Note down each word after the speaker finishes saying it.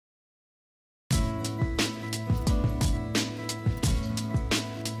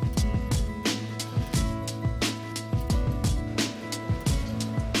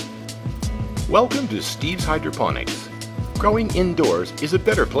Welcome to Steve's Hydroponics. Growing indoors is a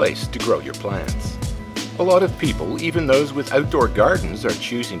better place to grow your plants. A lot of people, even those with outdoor gardens, are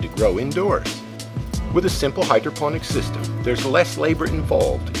choosing to grow indoors. With a simple hydroponic system, there's less labor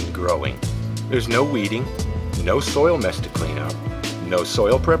involved in growing. There's no weeding, no soil mess to clean up, no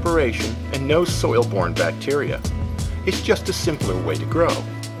soil preparation, and no soil-borne bacteria. It's just a simpler way to grow.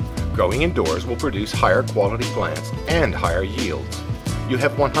 Growing indoors will produce higher quality plants and higher yields. You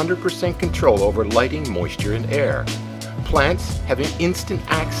have 100% control over lighting, moisture, and air. Plants have instant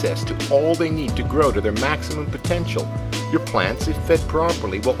access to all they need to grow to their maximum potential. Your plants, if fed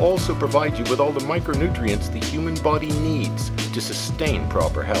properly, will also provide you with all the micronutrients the human body needs to sustain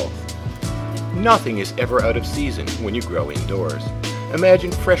proper health. Nothing is ever out of season when you grow indoors.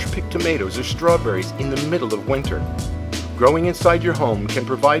 Imagine fresh-picked tomatoes or strawberries in the middle of winter. Growing inside your home can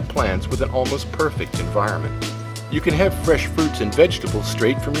provide plants with an almost perfect environment. You can have fresh fruits and vegetables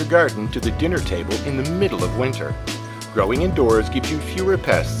straight from your garden to the dinner table in the middle of winter. Growing indoors gives you fewer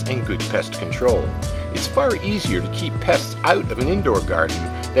pests and good pest control. It's far easier to keep pests out of an indoor garden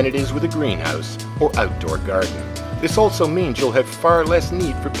than it is with a greenhouse or outdoor garden. This also means you'll have far less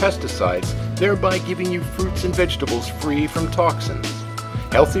need for pesticides, thereby giving you fruits and vegetables free from toxins.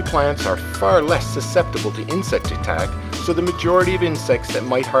 Healthy plants are far less susceptible to insect attack, so the majority of insects that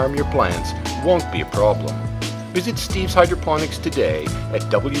might harm your plants won't be a problem. Visit Steve's Hydroponics today at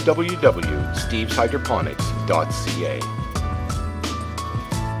www.steveshydroponics.ca.